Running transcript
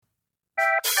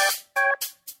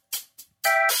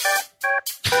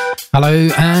Hello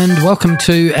and welcome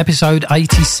to episode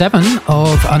 87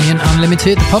 of Onion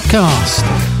Unlimited podcast.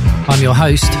 I'm your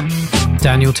host,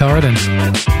 Daniel Torridon.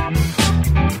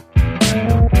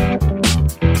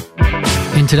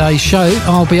 In today's show,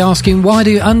 I'll be asking, why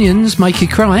do onions make you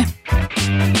cry?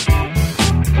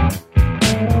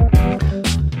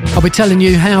 I'll be telling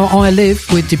you how I live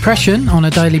with depression on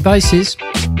a daily basis.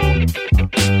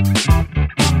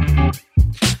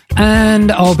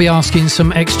 And I'll be asking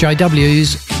some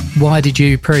XJWs, why did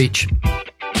you preach?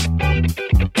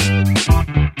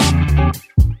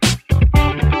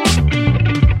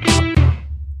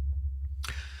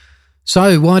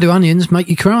 So, why do onions make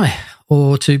you cry?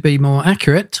 Or to be more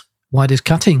accurate, why does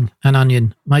cutting an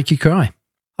onion make you cry?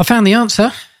 I found the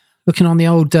answer looking on the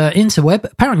old interweb.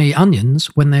 Apparently onions,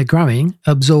 when they're growing,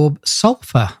 absorb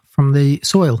sulfur from the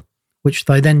soil, which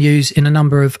they then use in a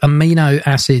number of amino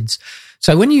acids.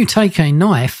 So when you take a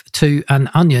knife to an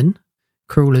onion,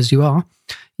 cruel as you are,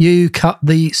 you cut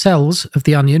the cells of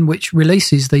the onion, which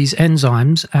releases these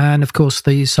enzymes and, of course,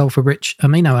 these sulfur-rich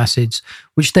amino acids,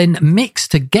 which then mix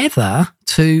together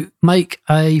to make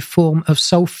a form of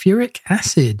sulfuric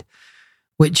acid,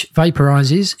 which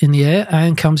vaporizes in the air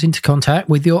and comes into contact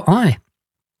with your eye.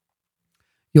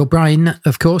 Your brain,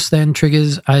 of course, then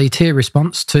triggers a tear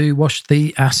response to wash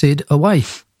the acid away.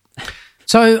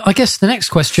 So I guess the next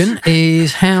question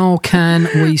is, how can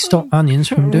we stop onions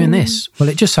from doing this? Well,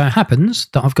 it just so happens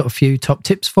that I've got a few top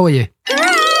tips for you.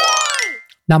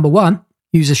 Number one,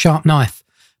 use a sharp knife.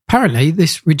 Apparently,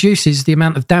 this reduces the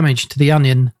amount of damage to the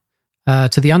onion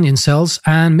cells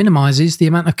and minimises the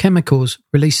amount of chemicals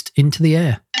released into the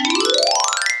air.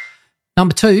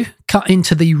 Number two, cut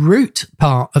into the root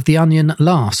part of the onion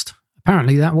last.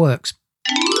 Apparently, that works.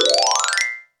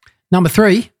 Number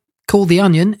three, cool the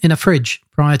onion in a fridge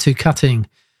prior to cutting.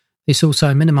 This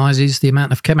also minimises the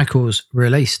amount of chemicals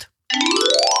released.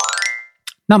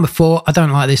 Number four, I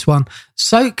don't like this one.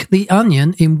 Soak the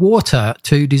onion in water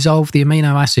to dissolve the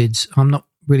amino acids. I'm not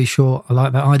really sure I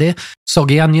like that idea.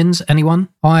 Soggy onions, anyone?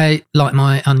 I like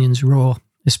my onions raw,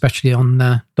 especially on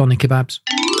doner kebabs.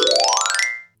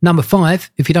 Number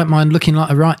five, if you don't mind looking like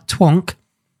a right twonk,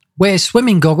 wear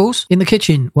swimming goggles in the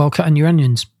kitchen while cutting your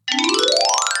onions.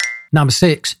 Number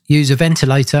six, use a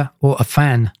ventilator or a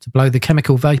fan to blow the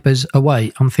chemical vapours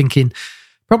away. I'm thinking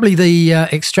probably the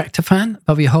extractor fan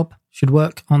above your hob should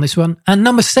work on this one. And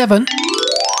number seven,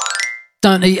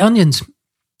 don't eat onions.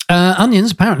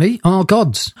 Onions apparently are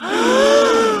gods.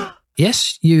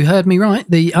 Yes, you heard me right.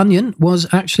 The onion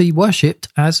was actually worshipped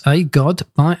as a god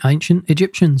by ancient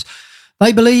Egyptians.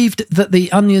 They believed that the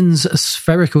onion's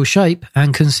spherical shape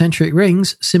and concentric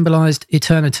rings symbolised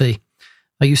eternity.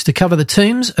 They used to cover the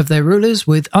tombs of their rulers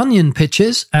with onion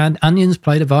pitchers, and onions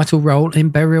played a vital role in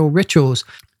burial rituals.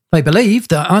 They believed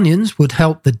that onions would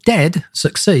help the dead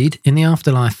succeed in the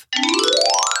afterlife.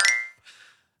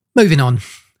 Moving on.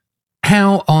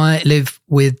 How I live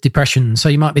with depression. So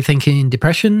you might be thinking,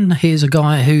 depression? Here's a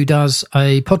guy who does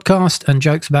a podcast and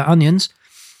jokes about onions.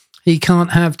 He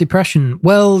can't have depression.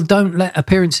 Well, don't let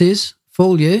appearances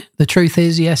fool you. The truth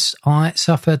is, yes, I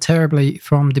suffer terribly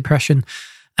from depression.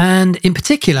 And in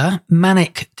particular,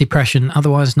 manic depression,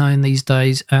 otherwise known these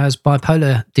days as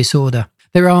bipolar disorder.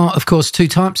 There are, of course, two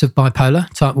types of bipolar,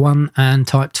 type 1 and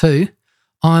type 2.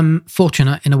 I'm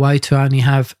fortunate in a way to only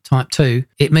have type 2.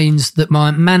 It means that my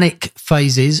manic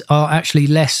phases are actually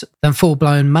less than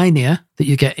full-blown mania that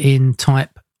you get in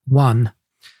type 1.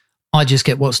 I just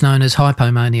get what's known as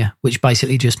hypomania, which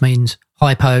basically just means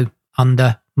hypo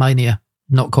under mania,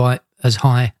 not quite as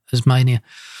high as mania.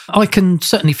 I can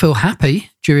certainly feel happy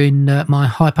during my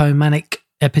hypomanic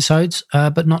episodes,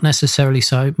 but not necessarily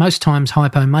so. Most times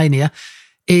hypomania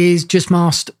is just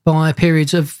masked by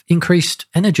periods of increased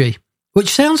energy, which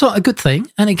sounds like a good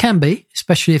thing, and it can be,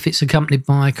 especially if it's accompanied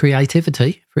by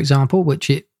creativity, for example, which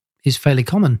it is fairly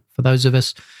common for those of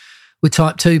us with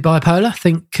type 2 bipolar.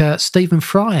 Think Stephen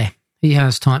Fry, he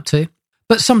has type 2.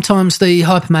 But sometimes the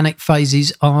hypomanic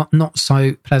phases are not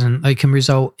so pleasant. They can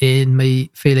result in me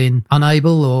feeling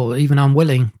unable or even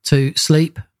unwilling to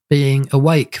sleep, being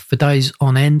awake for days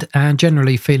on end, and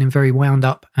generally feeling very wound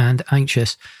up and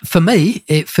anxious. For me,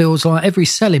 it feels like every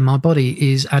cell in my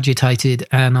body is agitated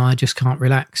and I just can't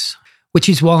relax, which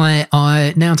is why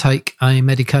I now take a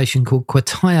medication called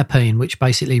quetiapine, which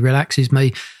basically relaxes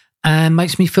me and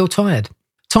makes me feel tired.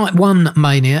 Type 1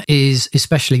 mania is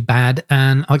especially bad,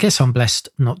 and I guess I'm blessed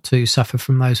not to suffer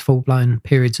from those full-blown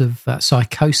periods of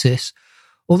psychosis,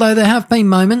 although there have been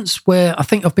moments where I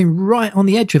think I've been right on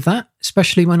the edge of that,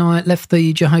 especially when I left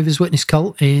the Jehovah's Witness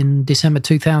cult in December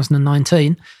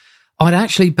 2019. I'd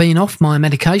actually been off my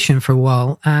medication for a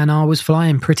while and I was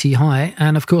flying pretty high.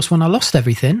 And of course, when I lost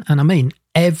everything, and I mean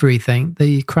everything,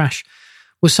 the crash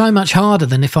was so much harder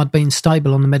than if I'd been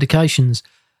stable on the medications.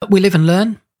 We live and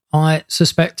learn. I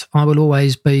suspect I will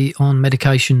always be on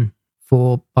medication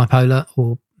for bipolar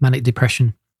or manic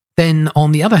depression. Then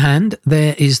on the other hand,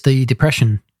 there is the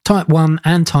depression. Type 1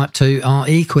 and type 2 are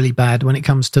equally bad when it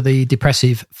comes to the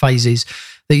depressive phases.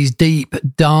 These deep,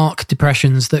 dark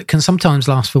depressions that can sometimes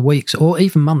last for weeks or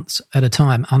even months at a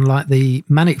time, unlike the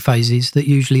manic phases that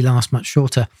usually last much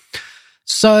shorter.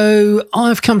 So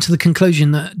I've come to the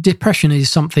conclusion that depression is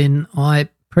something I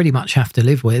pretty much have to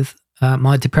live with.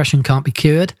 My depression can't be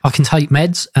cured. I can take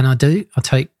meds, and I do. I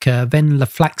take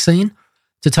venlafaxine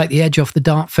to take the edge off the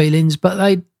dark feelings, but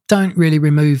they don't really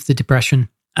remove the depression.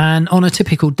 And on a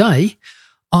typical day,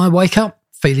 I wake up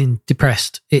feeling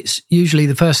depressed. It's usually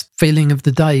the first feeling of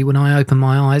the day when I open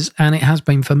my eyes, and it has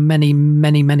been for many,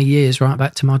 many, many years, right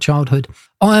back to my childhood.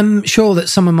 I'm sure that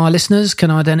some of my listeners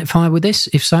can identify with this.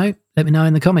 If so, let me know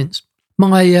in the comments.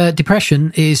 My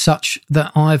depression is such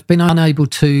that I've been unable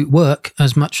to work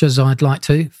as much as I'd like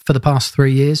to for the past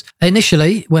 3 years.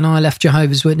 Initially, when I left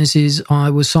Jehovah's Witnesses, I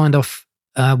was signed off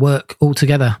work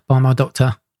altogether by my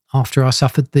doctor after I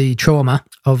suffered the trauma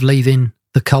of leaving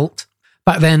the cult.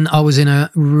 Back then, I was in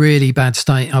a really bad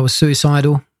state. I was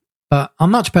suicidal, but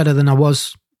I'm much better than I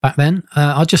was back then.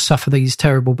 I just suffer these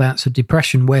terrible bouts of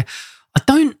depression where I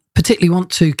don't particularly want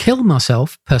to kill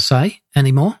myself per se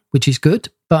anymore, which is good.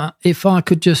 But if I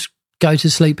could just go to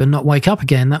sleep and not wake up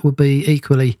again, that would be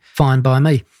equally fine by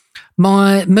me.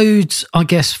 My moods, I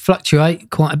guess,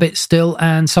 fluctuate quite a bit still,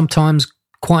 and sometimes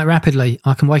quite rapidly.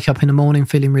 I can wake up in the morning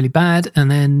feeling really bad, and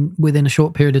then within a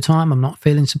short period of time, I'm not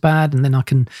feeling so bad, and then I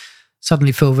can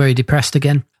suddenly feel very depressed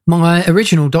again. My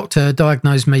original doctor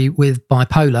diagnosed me with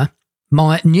bipolar.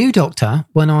 My new doctor,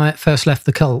 when I first left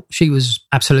the cult, she was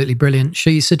absolutely brilliant.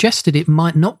 She suggested it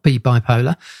might not be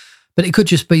bipolar, but it could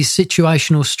just be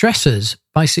situational stressors,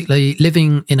 basically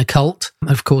living in a cult.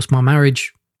 Of course, my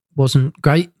marriage wasn't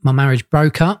great. My marriage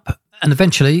broke up, and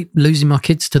eventually losing my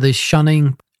kids to this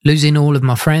shunning, losing all of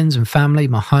my friends and family,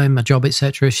 my home, my job,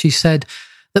 etc. She said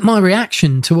that my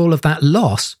reaction to all of that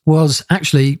loss was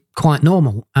actually quite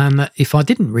normal, and that if I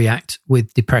didn't react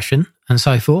with depression and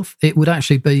so forth, it would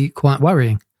actually be quite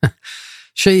worrying.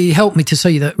 She helped me to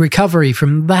see that recovery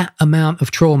from that amount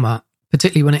of trauma,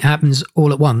 particularly when it happens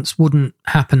all at once, wouldn't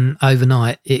happen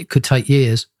overnight. It could take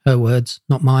years, her words,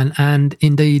 not mine, and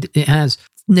indeed it has.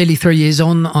 Nearly 3 years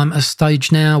on, I'm at a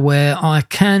stage now where I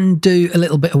can do a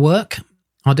little bit of work.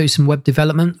 I do some web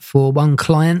development for one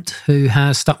client who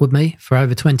has stuck with me for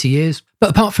over 20 years. But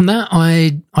apart from that,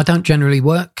 I don't generally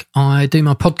work. I do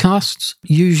my podcasts,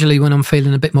 usually when I'm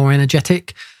feeling a bit more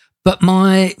energetic. But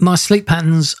my sleep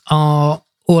patterns are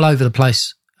all over the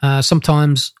place.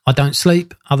 Sometimes I don't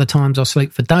sleep. Other times I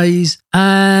sleep for days.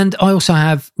 And I also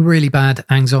have really bad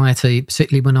anxiety,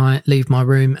 particularly when I leave my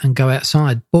room and go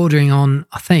outside, bordering on,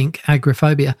 I think,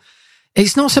 agoraphobia.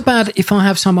 It's not so bad if I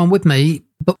have someone with me,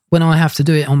 but when I have to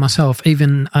do it on myself,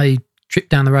 even a trip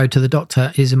down the road to the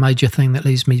doctor is a major thing that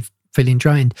leaves me feeling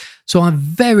drained. So I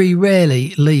very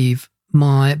rarely leave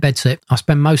my bedsit. I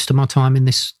spend most of my time in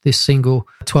this single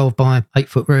 12 by 8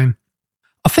 foot room.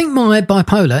 I think my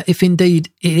bipolar, if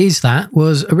indeed it is that,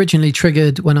 was originally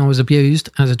triggered when I was abused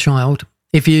as a child.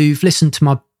 If you've listened to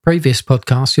my previous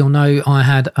podcast, you'll know I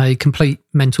had a complete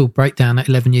mental breakdown at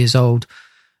 11 years old,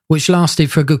 which lasted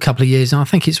for a good couple of years. And I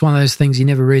think it's one of those things you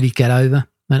never really get over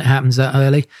when it happens that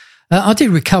early. I did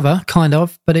recover, kind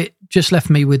of, but it just left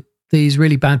me with these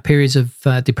really bad periods of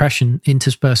depression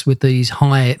interspersed with these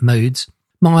high moods.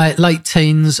 My late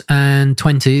teens and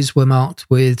 20s were marked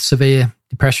with severe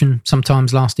depression,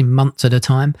 sometimes lasting months at a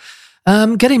time.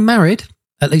 Getting married,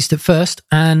 at least at first,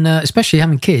 and especially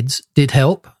having kids did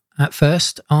help. At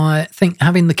first, I think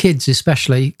having the kids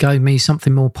especially gave me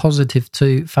something more positive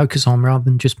to focus on rather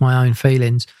than just my own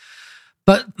feelings.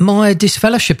 But my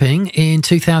disfellowshipping in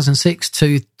 2006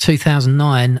 to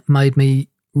 2009 made me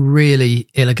really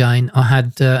ill again. I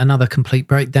had another complete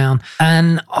breakdown,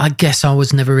 and I guess I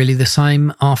was never really the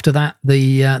same after that.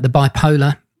 The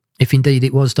bipolar, if indeed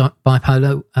it was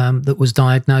bipolar that was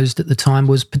diagnosed at the time,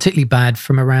 was particularly bad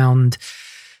from around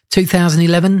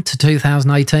 2011 to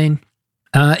 2018.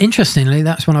 Interestingly,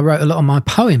 that's when I wrote a lot of my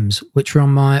poems, which are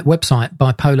on my website,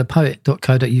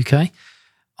 bipolarpoet.co.uk.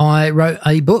 I wrote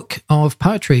a book of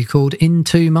poetry called In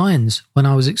Two Minds when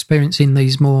I was experiencing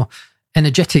these more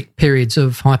energetic periods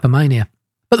of hypomania.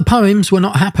 But the poems were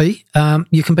not happy.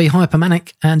 You can be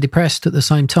hypomanic and depressed at the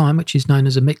same time, which is known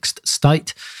as a mixed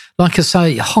state. Like I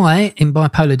say, high in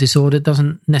bipolar disorder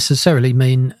doesn't necessarily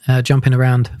mean jumping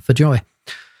around for joy.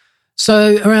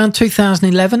 So around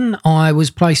 2011, I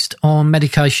was placed on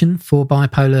medication for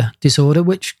bipolar disorder,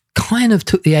 which kind of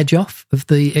took the edge off of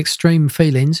the extreme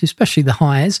feelings, especially the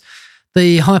highs.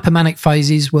 The hypermanic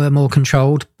phases were more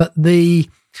controlled, but the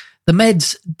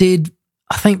meds did,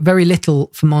 I think, very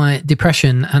little for my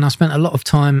depression, and I spent a lot of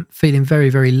time feeling very,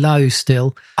 very low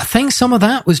still. I think some of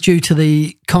that was due to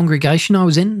the congregation I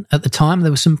was in at the time.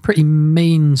 There were some pretty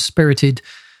mean-spirited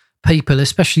people,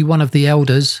 especially one of the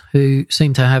elders who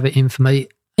seemed to have it in for me.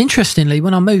 Interestingly,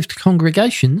 when I moved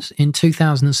congregations in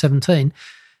 2017,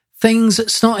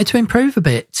 things started to improve a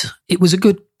bit. It was a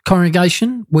good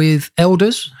congregation with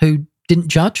elders who didn't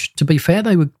judge. To be fair,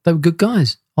 they were good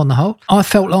guys on the whole. I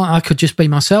felt like I could just be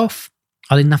myself.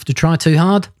 I didn't have to try too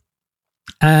hard.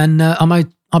 And I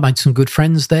made some good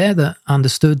friends there that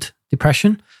understood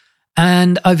depression.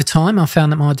 And over time, I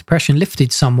found that my depression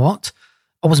lifted somewhat.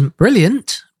 I wasn't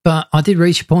brilliant, but I did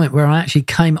reach a point where I actually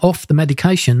came off the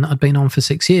medication I'd been on for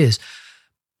 6 years.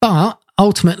 But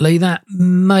ultimately, that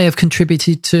may have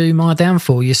contributed to my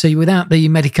downfall. You see, without the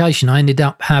medication, I ended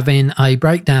up having a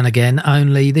breakdown again,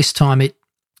 only this time it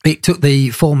took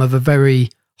the form of a very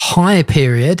high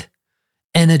period,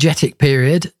 energetic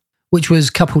period, which was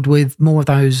coupled with more of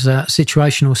those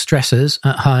situational stressors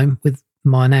at home with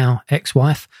my now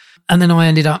ex-wife. And then I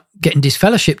ended up getting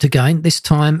disfellowshipped again, this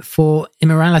time for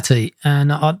immorality.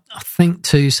 And I think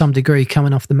to some degree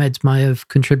coming off the meds may have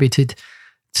contributed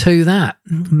to that,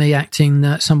 me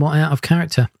acting somewhat out of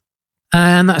character.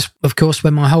 And that's, of course,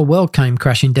 when my whole world came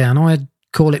crashing down. I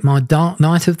call it my dark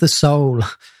night of the soul.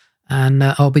 And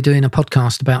I'll be doing a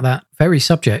podcast about that very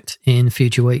subject in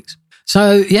future weeks.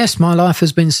 So, yes, my life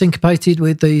has been syncopated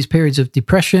with these periods of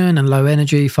depression and low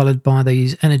energy, followed by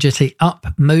these energetic up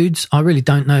moods. I really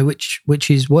don't know which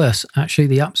is worse, actually,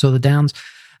 the ups or the downs.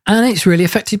 And it's really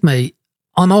affected me.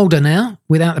 I'm older now,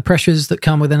 without the pressures that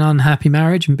come with an unhappy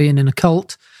marriage and being in a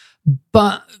cult.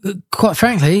 But quite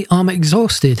frankly, I'm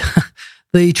exhausted.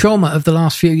 The trauma of the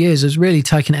last few years has really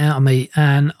taken it out of me,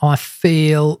 and I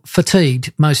feel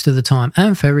fatigued most of the time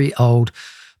and very old.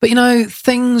 But, you know,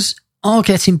 things are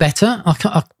getting better.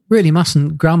 I really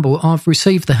mustn't grumble. I've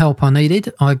received the help I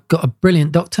needed. I got a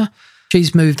brilliant doctor.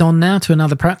 She's moved on now to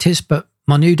another practice, but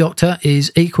my new doctor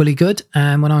is equally good.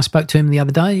 And when I spoke to him the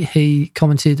other day, he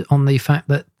commented on the fact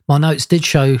that my notes did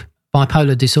show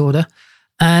bipolar disorder.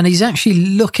 And he's actually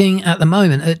looking at the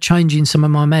moment at changing some of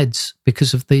my meds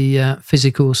because of the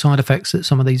physical side effects that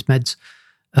some of these meds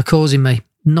are causing me.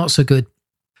 Not so good.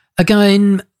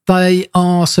 Again, they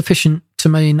are sufficient to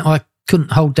mean I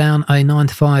couldn't hold down a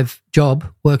 9-to-5 job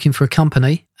working for a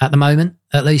company at the moment,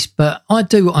 at least, but I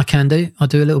do what I can do. I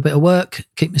do a little bit of work,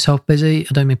 keep myself busy.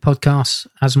 I do my podcasts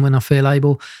as and when I feel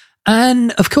able.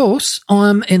 And of course,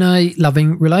 I'm in a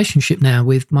loving relationship now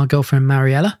with my girlfriend,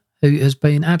 Mariella, who has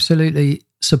been absolutely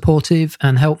supportive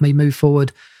and helped me move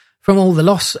forward from all the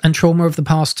loss and trauma of the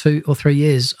past 2 or 3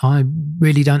 years. I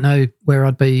really don't know where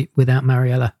I'd be without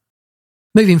Mariella.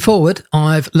 Moving forward,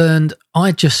 I've learned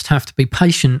I just have to be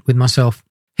patient with myself.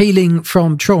 Healing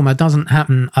from trauma doesn't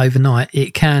happen overnight.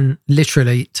 It can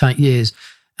literally take years.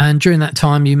 And during that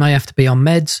time, you may have to be on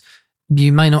meds.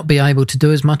 You may not be able to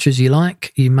do as much as you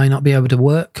like. You may not be able to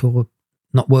work or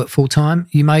not work full time.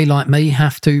 You may, like me,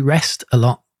 have to rest a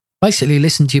lot. Basically,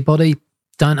 listen to your body.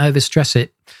 Don't overstress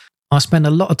it. I spend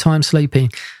a lot of time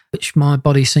sleeping, which my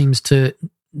body seems to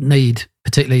need,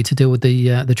 particularly to deal with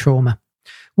the trauma.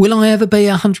 Will I ever be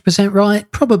 100% right?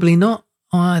 Probably not.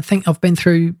 I think I've been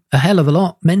through a hell of a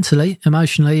lot mentally,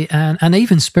 emotionally, and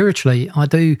even spiritually. I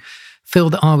do feel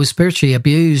that I was spiritually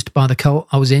abused by the cult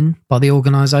I was in, by the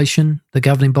organisation, the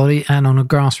governing body, and on a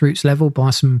grassroots level by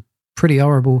some pretty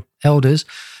horrible elders.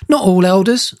 Not all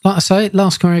elders, like I say,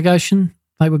 last congregation,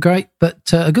 they were great, but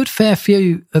a good fair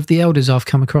few of the elders I've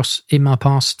come across in my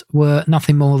past were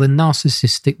nothing more than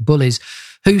narcissistic bullies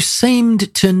who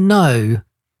seemed to know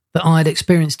that I'd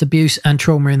experienced abuse and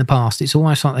trauma in the past. It's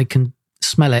almost like they can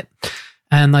smell it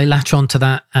and they latch onto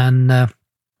that and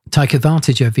take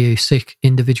advantage of you, sick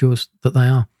individuals that they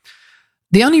are.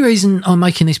 The only reason I'm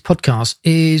making this podcast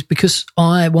is because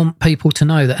I want people to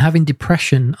know that having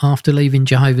depression after leaving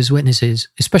Jehovah's Witnesses,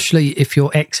 especially if your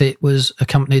exit was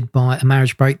accompanied by a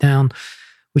marriage breakdown,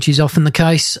 which is often the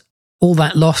case, all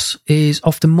that loss is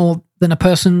often more than a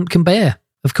person can bear.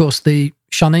 Of course, the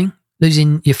shunning,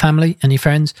 losing your family and your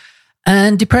friends,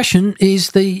 and depression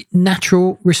is the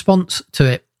natural response to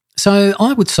it. So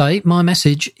I would say my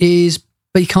message is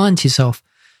be kind to yourself.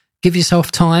 Give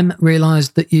yourself time, realise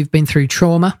that you've been through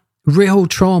trauma, real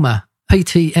trauma.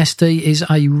 PTSD is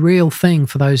a real thing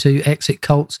for those who exit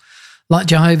cults like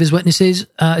Jehovah's Witnesses,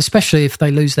 especially if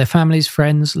they lose their families,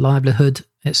 friends, livelihood,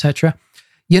 etc.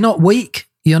 You're not weak.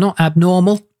 you're not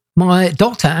abnormal. My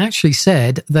doctor actually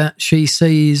said that she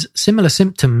sees similar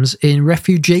symptoms in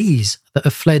refugees that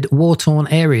have fled war-torn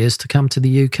areas to come to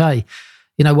the UK.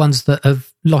 You know, ones that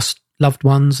have lost loved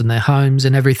ones and their homes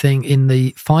and everything in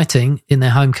the fighting in their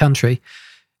home country.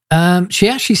 She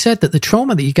actually said that the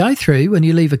trauma that you go through when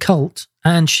you leave a cult,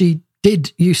 and she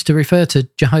did used to refer to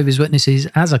Jehovah's Witnesses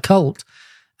as a cult,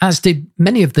 as did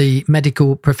many of the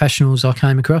medical professionals I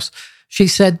came across. She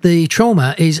said the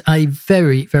trauma is a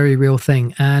very, very real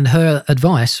thing, and her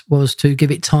advice was to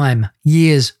give it time,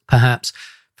 years perhaps,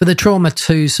 for the trauma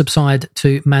to subside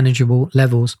to manageable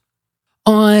levels.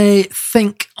 I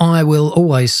think I will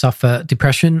always suffer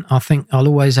depression. I think I'll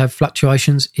always have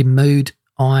fluctuations in mood.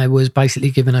 I was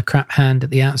basically given a crap hand at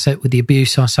the outset with the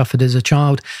abuse I suffered as a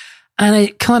child, and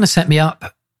it kind of set me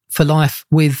up for life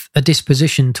with a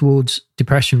disposition towards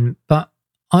depression. But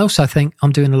I also think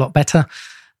I'm doing a lot better.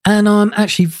 And I'm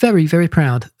actually very, very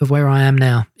proud of where I am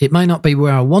now. It may not be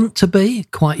where I want to be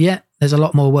quite yet. There's a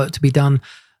lot more work to be done,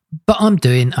 but I'm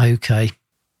doing okay.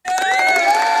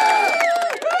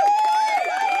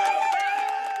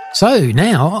 So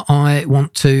now I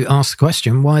want to ask the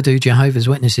question, why do Jehovah's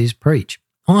Witnesses preach?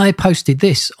 I posted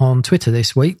this on Twitter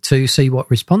this week to see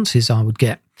what responses I would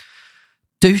get.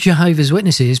 Do Jehovah's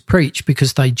Witnesses preach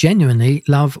because they genuinely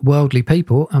love worldly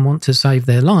people and want to save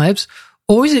their lives?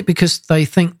 Or is it because they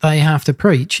think they have to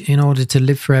preach in order to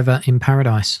live forever in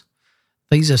paradise?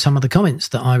 These are some of the comments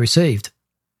that I received.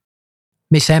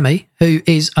 Miss Emmy, who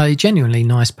is a genuinely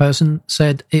nice person,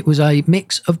 said it was a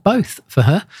mix of both for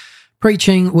her.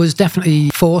 Preaching was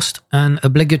definitely forced and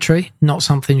obligatory, not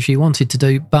something she wanted to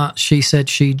do, but she said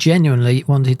she genuinely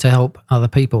wanted to help other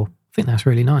people. I think that's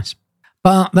really nice.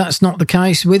 But that's not the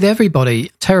case with everybody.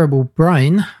 Terrible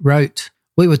Brain wrote,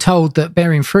 we were told that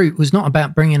bearing fruit was not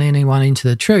about bringing anyone into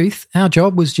the truth. Our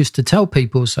job was just to tell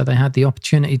people so they had the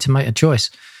opportunity to make a choice.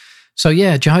 So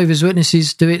yeah, Jehovah's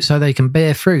Witnesses do it so they can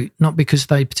bear fruit, not because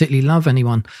they particularly love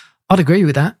anyone. I'd agree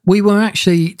with that. We were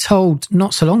actually told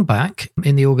not so long back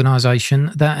in the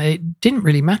organisation that it didn't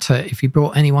really matter if you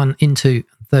brought anyone into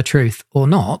the truth or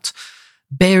not.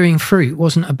 Bearing fruit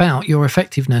wasn't about your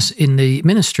effectiveness in the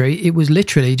ministry. It was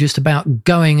literally just about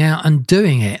going out and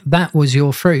doing it. That was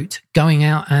your fruit, going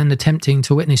out and attempting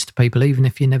to witness to people, even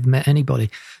if you never met anybody.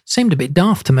 Seemed a bit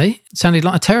daft to me. It sounded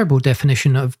like a terrible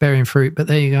definition of bearing fruit, but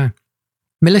there you go.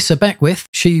 Melissa Beckwith,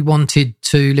 she wanted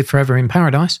to live forever in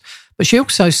paradise, but she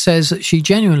also says that she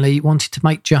genuinely wanted to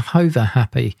make Jehovah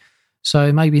happy.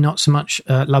 So maybe not so much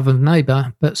love of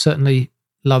neighbour, but certainly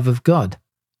love of God.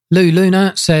 Lou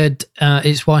Luna said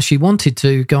it's why she wanted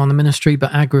to go on the ministry,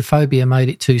 but agoraphobia made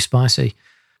it too spicy.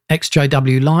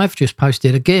 XJW Live just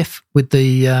posted a GIF with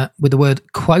the word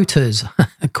quotas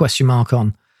question mark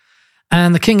on.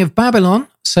 And the King of Babylon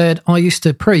said, I used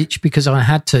to preach because I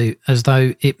had to, as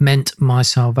though it meant my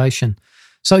salvation.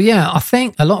 So yeah, I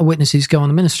think a lot of witnesses go on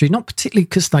the ministry, not particularly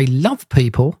because they love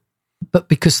people, but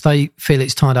because they feel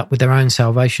it's tied up with their own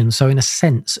salvation. So in a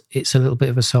sense, it's a little bit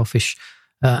of a selfish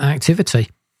activity.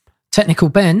 Technical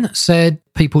Ben said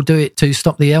people do it to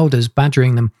stop the elders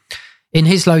badgering them. In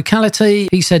his locality,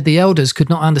 he said the elders could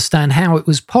not understand how it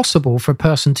was possible for a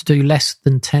person to do less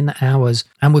than 10 hours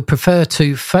and would prefer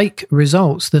to fake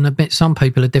results than admit some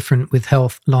people are different with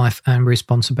health, life and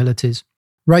responsibilities.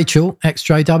 Rachel,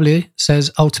 XJW,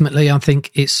 says, ultimately, I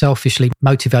think it's selfishly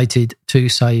motivated to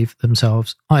save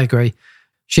themselves. I agree.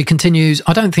 She continues,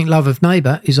 I don't think love of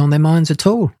neighbour is on their minds at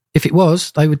all. If it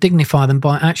was, they would dignify them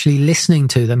by actually listening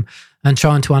to them and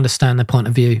trying to understand their point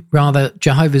of view. Rather,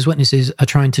 Jehovah's Witnesses are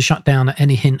trying to shut down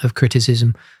any hint of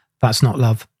criticism. That's not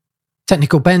love.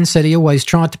 Technical Ben said he always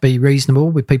tried to be reasonable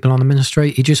with people on the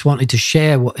ministry. He just wanted to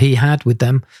share what he had with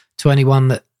them to anyone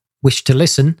that wished to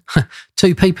listen.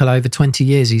 2 people over 20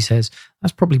 years, he says.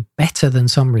 That's probably better than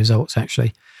some results,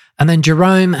 actually. And then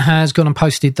Jerome has gone and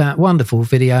posted that wonderful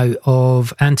video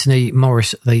of Anthony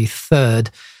Morris III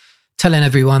telling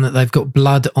everyone that they've got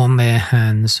blood on their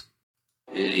hands.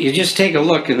 You just take a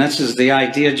look, and this is the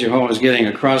idea Jehovah is getting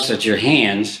across at your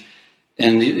hands.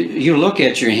 And you look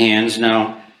at your hands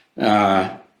now,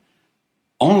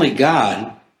 only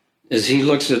God, as he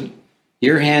looks at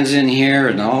your hands in here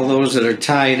and all those that are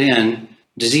tied in,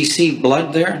 does he see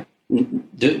blood there?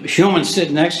 The humans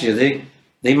sitting next to you,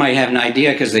 they might have an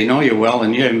idea because they know you well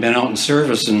and you haven't been out in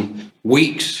service in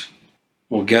weeks.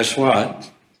 Well, guess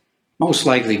what? Most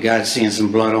likely God's seeing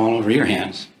some blood all over your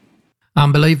hands.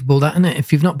 Unbelievable, that, isn't it?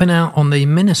 If you've not been out on the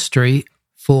ministry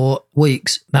for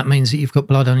weeks, that means that you've got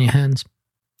blood on your hands.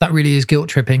 That really is guilt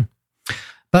tripping.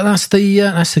 But that's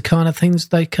the kind of things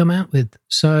they come out with.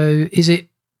 So is it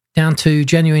down to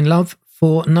genuine love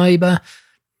for neighbour?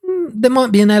 There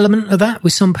might be an element of that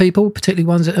with some people, particularly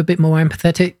ones that are a bit more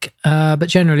empathetic. But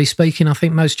generally speaking, I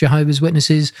think most Jehovah's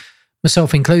Witnesses,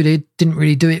 myself included, didn't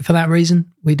really do it for that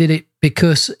reason. We did it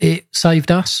because it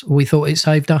saved us, or we thought it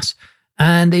saved us,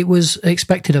 and it was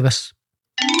expected of us.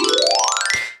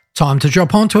 Time to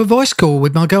drop onto a voice call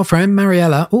with my girlfriend,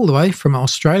 Mariella, all the way from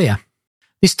Australia.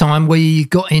 This time we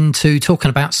got into talking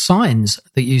about signs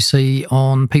that you see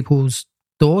on people's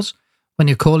doors when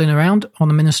you're calling around on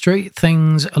the ministry.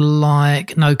 Things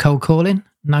like no cold calling,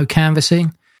 no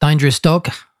canvassing, dangerous dog.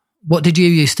 What did you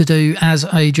used to do as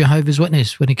a Jehovah's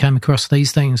Witness when you came across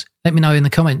these things? Let me know in the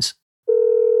comments.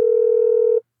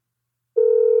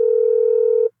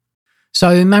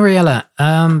 So, Mariella,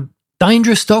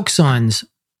 dangerous dog signs.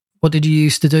 What did you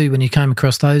used to do when you came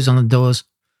across those on the doors?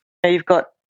 You've got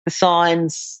the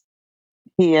signs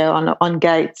here on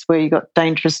gates where you've got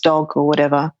dangerous dog or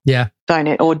whatever. Yeah.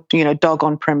 Dog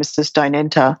on premises, don't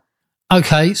enter.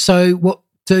 Okay, so what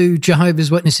do Jehovah's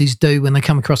Witnesses do when they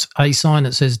come across a sign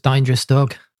that says dangerous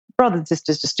dog? Brothers and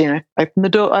sisters just, open the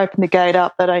door, open the gate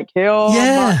up. They don't care. Oh,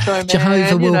 yeah, macho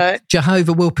man,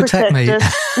 Jehovah will protect me.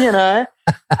 Us,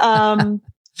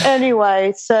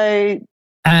 Anyway, so...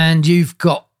 And you've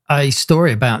got a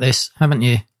story about this, haven't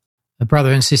you? A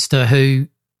brother and sister who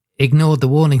ignored the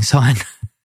warning sign.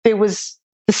 The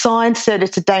sign said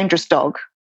it's a dangerous dog.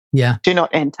 Yeah. Do not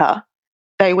enter.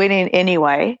 They went in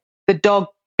anyway. The dog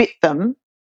bit them.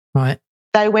 Right.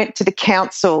 They went to the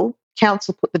council.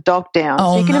 Council put the dog down.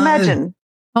 Oh, so you can imagine.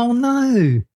 Oh,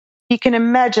 no. You can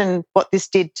imagine what this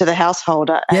did to the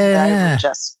householder. And they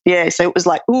were so it was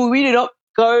like, oh, we do not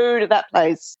go to that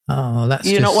place. Oh, that's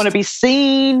You do not want to be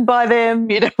seen by them,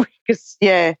 because,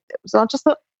 I just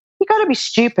thought, you got to be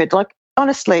stupid. Like,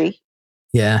 honestly,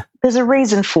 there's a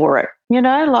reason for it,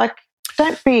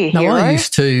 don't be a hero. No, I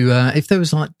used to, if there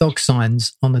was like dog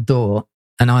signs on the door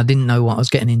and I didn't know what I was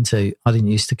getting into, I didn't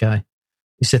used to go. I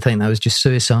used to think that was just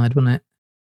suicide, wasn't it?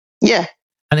 Yeah.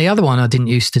 And the other one I didn't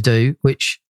used to do,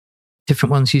 which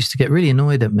different ones used to get really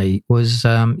annoyed at me, was,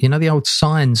 the old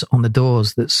signs on the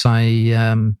doors that say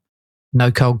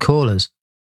no cold callers.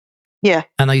 Yeah.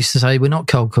 And I used to say, we're not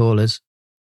cold callers.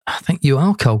 I think you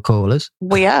are cold callers.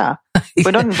 We are.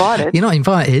 We're not invited. You're not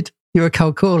invited. You're a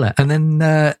cold caller. And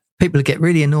then people would get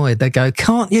really annoyed. They go,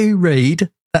 can't you read?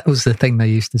 That was the thing they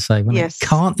used to say. Yes.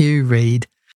 Can't you read?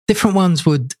 Different ones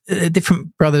would,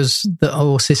 different brothers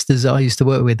or sisters that I used to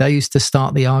work with, they used to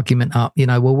start the argument up,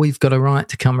 well, we've got a right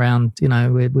to come round,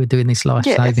 we're doing this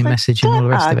life-saving message and all the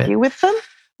rest of it. Argue with them.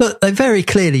 Look, they very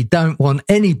clearly don't want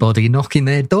anybody knocking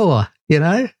their door,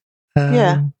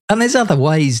 And there's other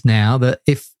ways now that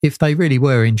if they really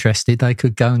were interested, they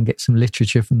could go and get some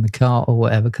literature from the cart or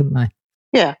whatever, couldn't they?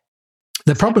 Yeah.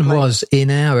 The problem was in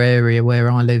our area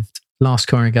where I lived, last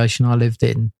congregation I lived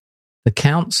in, the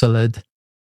council had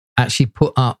actually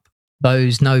put up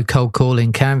those no cold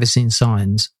calling canvassing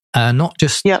signs, not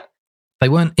just, they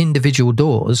weren't individual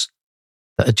doors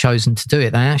that had chosen to do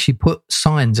it. They actually put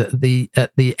signs at the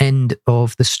end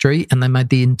of the street, and they made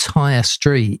the entire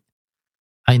street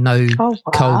a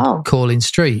cold calling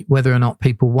street, whether or not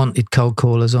people wanted cold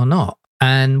callers or not.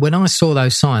 And when I saw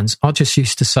those signs, I just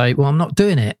used to say, well, I'm not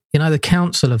doing it. The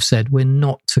council have said we're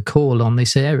not to call on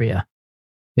this area,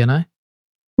 Yeah.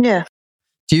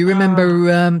 Do you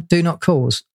remember do not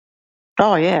calls?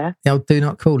 Oh, yeah. The old do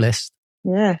not call list.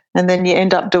 Yeah. And then you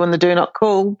end up doing the do not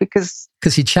call because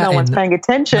you're chatting. No one's paying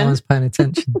attention. No one's paying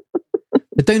attention.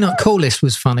 The do not call list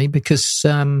was funny because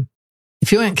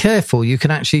if you weren't careful, you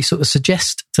could actually sort of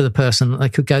suggest to the person that they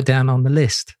could go down on the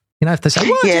list. If they say,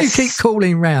 why do you keep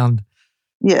calling round?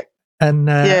 Yeah. And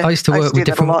I used to work with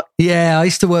different. Yeah, I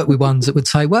used to work with ones that would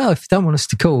say, well, if you don't want us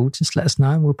to call, just let us know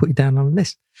and we'll put you down on the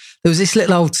list. There was this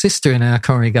little old sister in our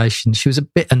congregation. She was a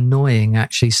bit annoying,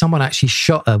 actually. Someone actually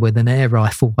shot her with an air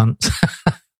rifle once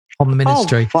on the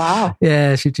ministry. Oh, wow.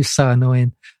 Yeah, she was just so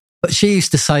annoying. But she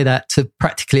used to say that to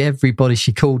practically everybody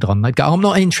she called on. They'd go, I'm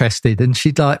not interested. And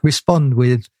she'd respond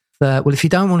with, well, if you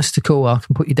don't want us to call, I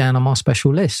can put you down on my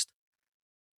special list.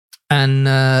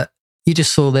 And you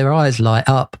just saw their eyes light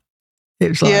up. It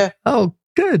was like, oh,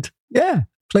 good. Yeah,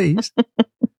 please.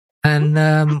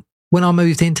 And when I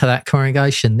moved into that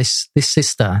congregation, this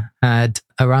sister had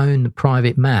her own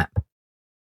private map.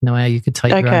 How you could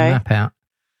take your own map out.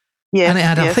 Yeah. And it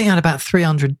had, I think it had about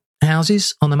 300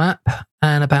 houses on the map,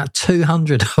 and about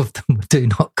 200 of them were do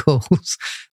not calls.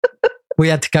 We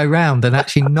had to go round and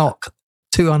actually knock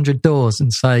 200 doors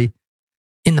and say,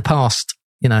 in the past,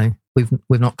 we've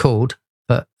not called,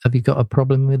 but have you got a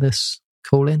problem with us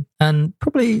calling? And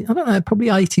probably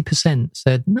 80%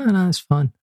 said, no, it's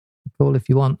fine. Call if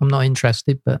you want. I'm not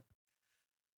interested, but,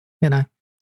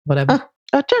 whatever.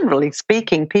 Generally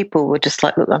speaking, people were just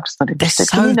like, look, I'm just not interested.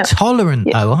 They're so tolerant,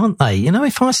 though, aren't they? You know,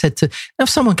 if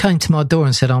someone came to my door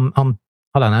and said, I'm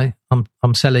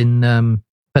selling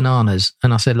bananas,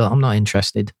 and I said, look, I'm not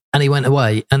interested, and he went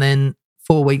away, and then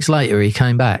 4 weeks later he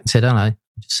came back and said, hello, I'm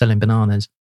just selling bananas.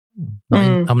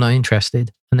 I'm not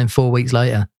interested. And then 4 weeks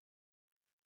later,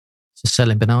 just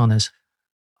selling bananas.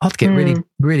 I'd get really,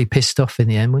 really pissed off in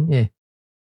the end, wouldn't you?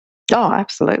 Oh,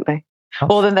 absolutely.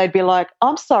 Or then they'd be like,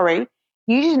 I'm sorry,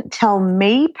 you didn't tell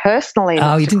me personally.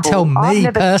 Oh, you didn't tell me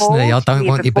personally. I don't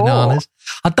want your bananas.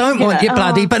 I don't want your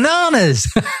bloody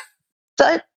bananas.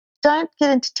 Don't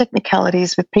get into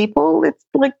technicalities with people. It's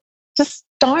like, just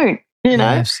don't, you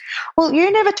know. Yes. Well,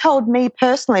 you never told me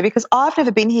personally because I've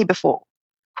never been here before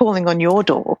calling on your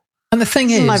door. And the thing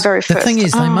is,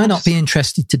 they may not be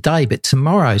interested today, but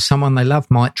tomorrow someone they love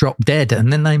might drop dead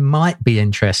and then they might be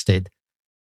interested.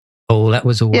 Oh, that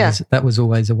was always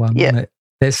a one, wasn't it?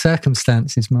 Their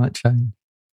circumstances might change.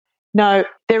 No,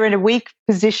 they're in a weak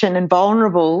position and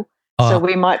vulnerable, so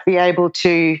we might be able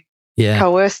to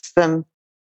coerce them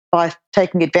by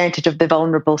taking advantage of the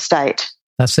vulnerable state.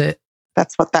 That's it.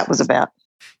 That's what that was about.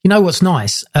 You know what's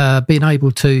nice? Being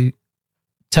able to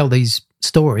tell these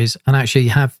stories and actually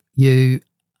have you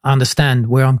understand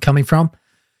where I'm coming from.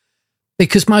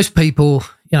 Because most people,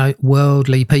 you know,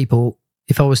 worldly people,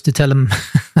 if I was to tell them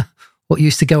what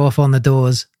used to go off on the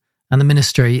doors and the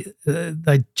ministry,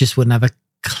 they just wouldn't have a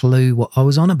clue what I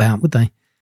was on about, would they?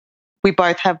 We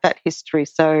both have that history,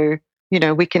 so you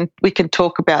know we can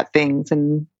talk about things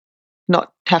and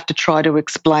not have to try to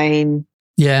explain.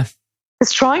 Yeah,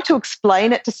 it's trying to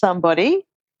explain it to somebody.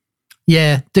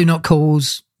 Yeah, do not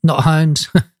calls, not homes,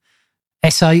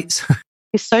 S8s.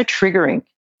 It's so triggering.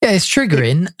 Yeah, it's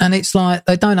triggering, and it's like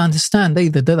they don't understand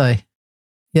either, do they?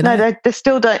 You know? No, they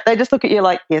still don't. They just look at you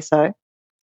like, yeah, so.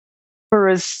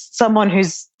 Whereas someone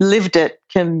who's lived it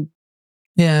can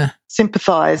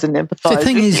sympathise and empathise. The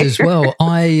thing is, as well,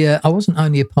 I wasn't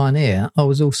only a pioneer. I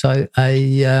was also I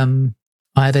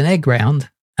had an egg round,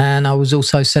 and I was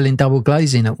also selling double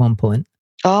glazing at one point.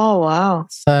 Oh wow!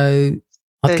 So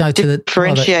I'd go to the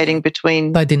differentiating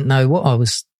between. They didn't know what I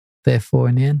was there for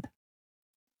in the end.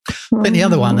 But the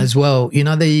other one as well, you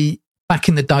know, back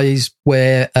in the days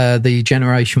where the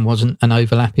generation wasn't an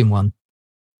overlapping one.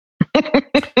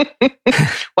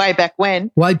 Way back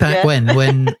when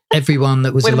everyone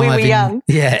that was alive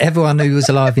everyone who was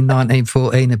alive in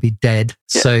 1914 would be dead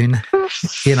soon,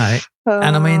 you know.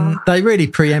 And I mean, they really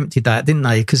preempted that, didn't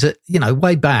they? Because, you know,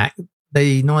 way back,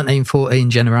 the 1914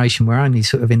 generation were only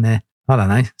sort of in their, I don't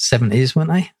know, 70s,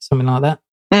 weren't they? Something like that.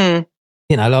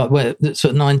 You know, like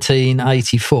sort of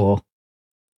 1984.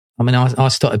 I mean, I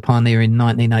started pioneering in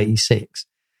 1986.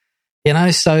 You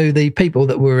know, so the people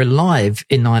that were alive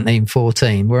in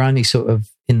 1914 were only sort of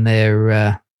in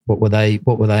their, what would they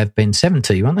have been,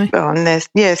 70, weren't they? Oh, and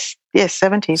yes,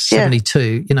 70s,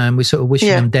 72, you know, and we're sort of wishing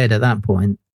them dead at that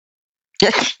point.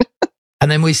 Yeah.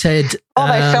 And then we said...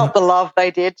 they felt the love,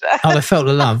 they did. They felt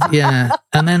the love, yeah.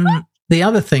 And then the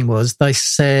other thing was they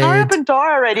said... Hurry up and die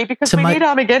already because we need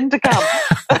Armageddon to come.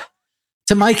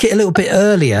 To make it a little bit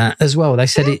earlier as well, they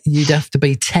said you'd have to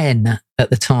be 10 at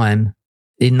the time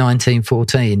in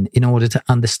 1914 in order to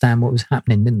understand what was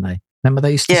happening, didn't they? Remember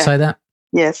they used to say that?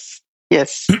 Yes.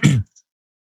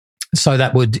 So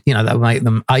that would make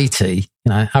them 80, you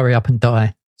know, hurry up and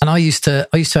die. And I used to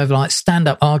have like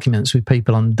stand-up arguments with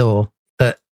people on the door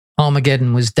that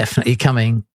Armageddon was definitely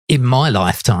coming in my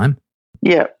lifetime.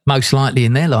 Yeah. Most likely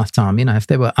in their lifetime, you know, if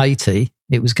they were 80,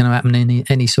 it was going to happen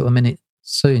any sort of minute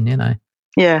soon, you know.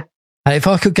 Yeah. If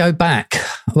I could go back,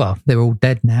 well, they're all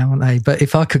dead now, aren't they? But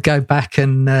if I could go back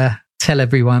and tell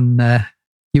everyone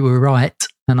you were right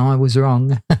and I was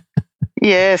wrong.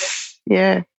 Yes,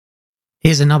 yeah.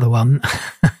 Here's another one.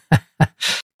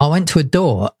 I went to a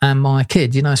door and my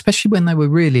kid, you know, especially when they were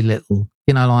really little,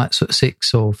 you know, like sort of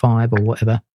 6 or 5 or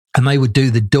whatever, and they would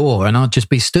do the door and I'd just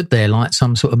be stood there like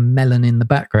some sort of melon in the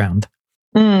background.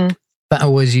 That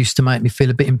always used to make me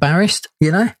feel a bit embarrassed,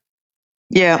 you know?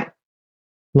 Yeah.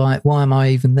 Like, why am I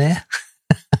even there?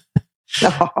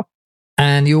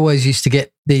 And you always used to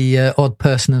get the odd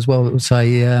person as well that would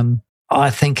say, I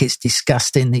think it's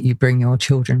disgusting that you bring your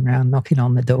children round knocking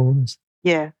on the doors.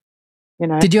 Yeah. You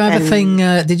know, did you have a thing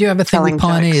with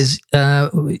pioneers?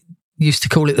 Used to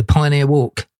call it the Pioneer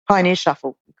Walk. Pioneer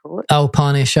Shuffle, we call it. Oh,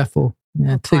 Pioneer Shuffle.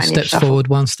 Yeah, 2 steps forward,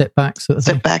 1 step back sort of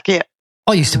thing. Step back, yeah.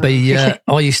 I used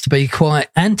to be quite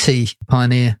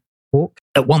anti-Pioneer Walk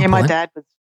at one point. My dad was.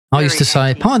 I used to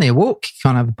say, Pioneer Walk, you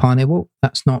can't have a Pioneer Walk.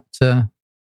 That's not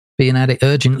being at it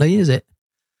urgently, is it?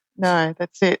 No,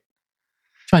 that's it.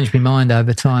 Changed my mind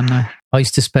over time, though. I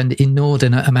used to spend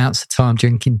inordinate amounts of time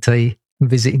drinking tea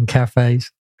visiting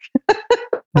cafes,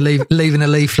 leaving a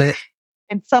leaflet.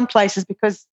 In some places,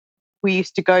 because we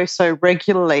used to go so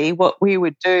regularly, what we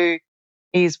would do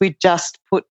is we'd just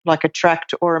put like a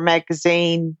tract or a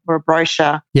magazine or a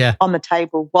brochure on the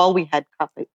table while we had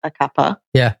a cuppa.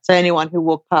 Yeah. So anyone who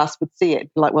walked past would see it.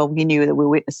 Like, well, we knew that we were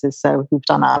witnesses, so we've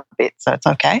done our bit, so it's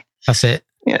okay. That's it.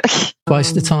 Yeah.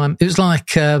 Waste of time. It was like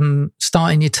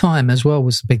starting your time as well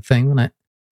was a big thing, wasn't it?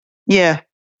 Yeah.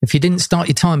 If you didn't start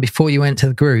your time before you went to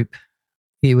the group,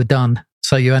 you were done.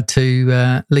 So you had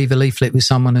to leave a leaflet with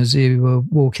someone as you were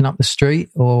walking up the street,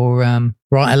 or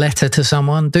write a letter to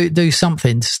someone. Do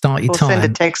something to start your time. Or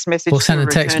send a text message. Or send a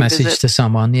text message to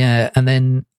someone, yeah. And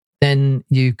then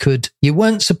you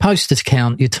weren't supposed to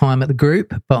count your time at the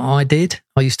group, but I did.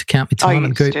 I used to count my time at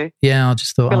the group. To. Yeah, I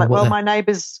just thought, my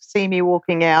neighbours see me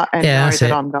walking out and know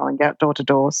that I'm going out door to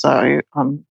door, so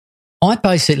I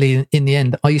basically, in the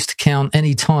end, I used to count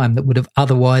any time that would have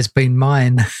otherwise been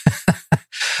mine.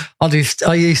 I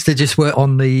used to just work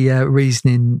on the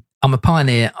reasoning. I'm a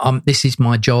pioneer. This is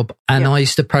my job, and I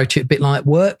used to approach it a bit like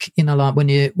work. You know, like when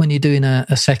you're doing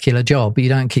a secular job, you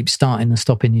don't keep starting and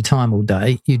stopping your time all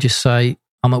day. You just say,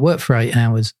 "I'm at work for 8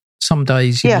 hours." Some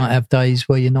days you might have days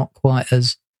where you're not quite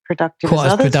as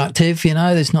productive. You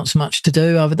know, there's not so much to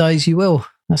do. Other days you will.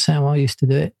 That's how I used to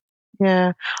do it.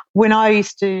 Yeah. When I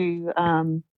used to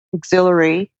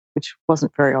auxiliary, which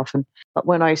wasn't very often, but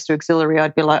when I used to auxiliary,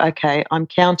 I'd be like, okay, I'm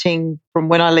counting from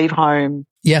when I leave home.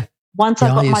 Yeah. Once I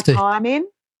got my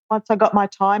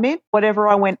time in, whatever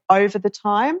I went over the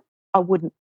time, I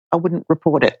wouldn't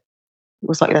report it. It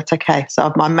was like, that's okay.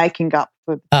 So I'm making up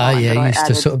for the time you used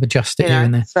to sort of adjust it here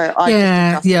and there. So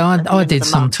I did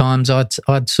sometimes.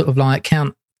 I'd sort of like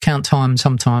count time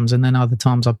sometimes, and then other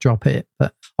times I'd drop it.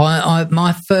 But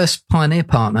my first pioneer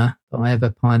partner that I ever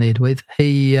pioneered with,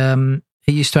 he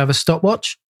used to have a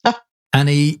stopwatch, and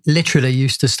he literally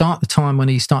used to start the time when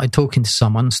he started talking to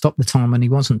someone, stop the time when he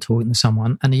wasn't talking to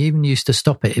someone, and he even used to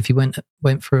stop it if he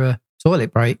went for a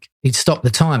toilet break. He'd stop the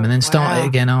time and then start it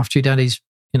again after he'd had his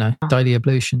daily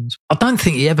ablutions. I don't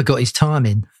think he ever got his time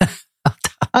in.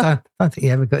 I don't think he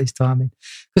ever got his time in.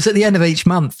 Because at the end of each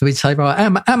month, we'd say, right,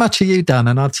 how much have you done?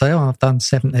 And I'd say, I've done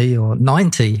 70 or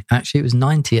 90. Actually, it was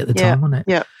 90 at the time, wasn't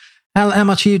it? Yeah. How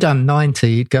much have you done? 90.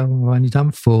 He'd go, I've only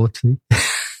done 40.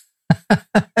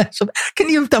 So, can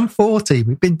you have done 40?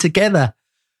 We've been together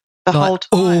the whole time.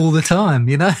 All the time,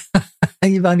 you know?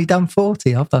 And you've only done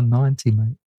 40. I've done 90,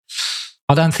 mate.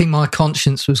 I don't think my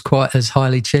conscience was quite as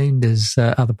highly tuned as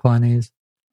other pioneers.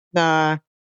 No.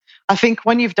 I think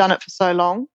when you've done it for so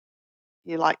long,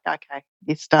 you're like, okay,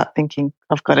 you start thinking,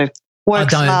 I've got to work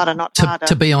smarter, not harder.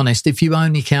 To be honest, if you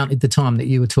only counted the time that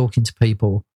you were talking to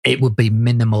people, it would be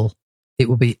minimal. It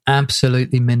would be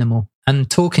absolutely minimal. And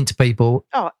talking to people,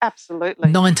 absolutely,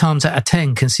 9 times out of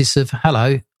 10 consists of,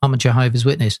 hello, I'm a Jehovah's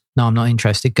Witness. No, I'm not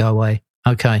interested. Go away.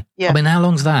 Okay. Yeah. I mean, how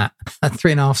long's that?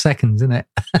 3.5 seconds, isn't it?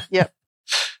 Yep.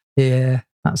 Yeah,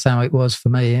 that's how it was for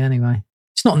me anyway.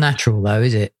 It's not natural though,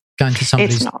 is it? Going to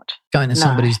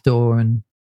somebody's door and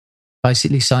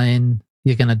basically saying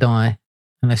you're going to die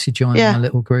unless you join my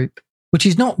little group, which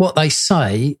is not what they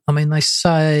say. I mean, they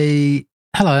say,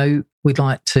 hello, we'd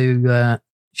like to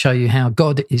show you how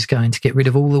God is going to get rid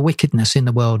of all the wickedness in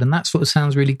the world. And that sort of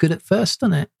sounds really good at first,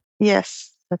 doesn't it?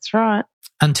 Yes, that's right.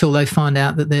 Until they find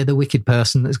out that they're the wicked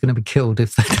person that's going to be killed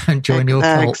if they don't join your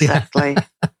cult. Exactly.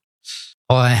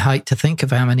 I hate to think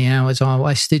of how many hours I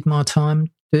wasted my time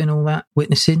doing all that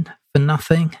witnessing for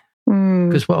nothing.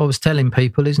 Because what I was telling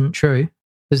people isn't true.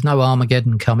 There's no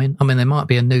Armageddon coming. I mean, there might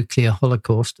be a nuclear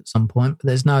holocaust at some point, but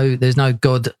there's no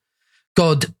God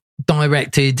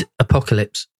directed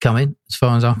apocalypse coming, as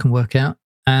far as I can work out.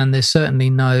 And there's certainly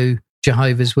no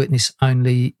Jehovah's Witness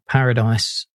only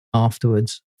paradise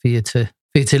afterwards for you to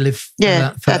live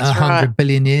for 100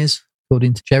 billion years,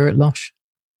 according to Gerrit Losch.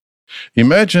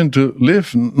 Imagine to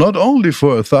live not only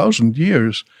for 1,000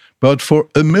 years, but for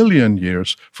 1,000,000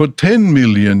 years, for 10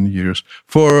 million years,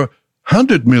 for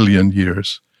 100 million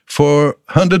years, for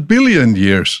 100 billion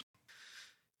years.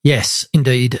 Yes,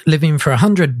 indeed. Living for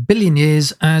 100 billion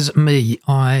years as me.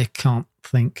 I can't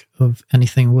think of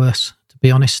anything worse, to be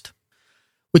honest.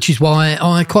 Which is why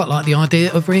I quite like the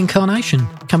idea of reincarnation,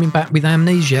 coming back with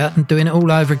amnesia and doing it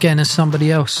all over again as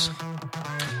somebody else.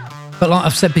 But like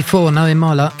I've said before, knowing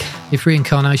my luck, if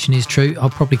reincarnation is true, I'll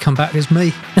probably come back as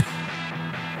me.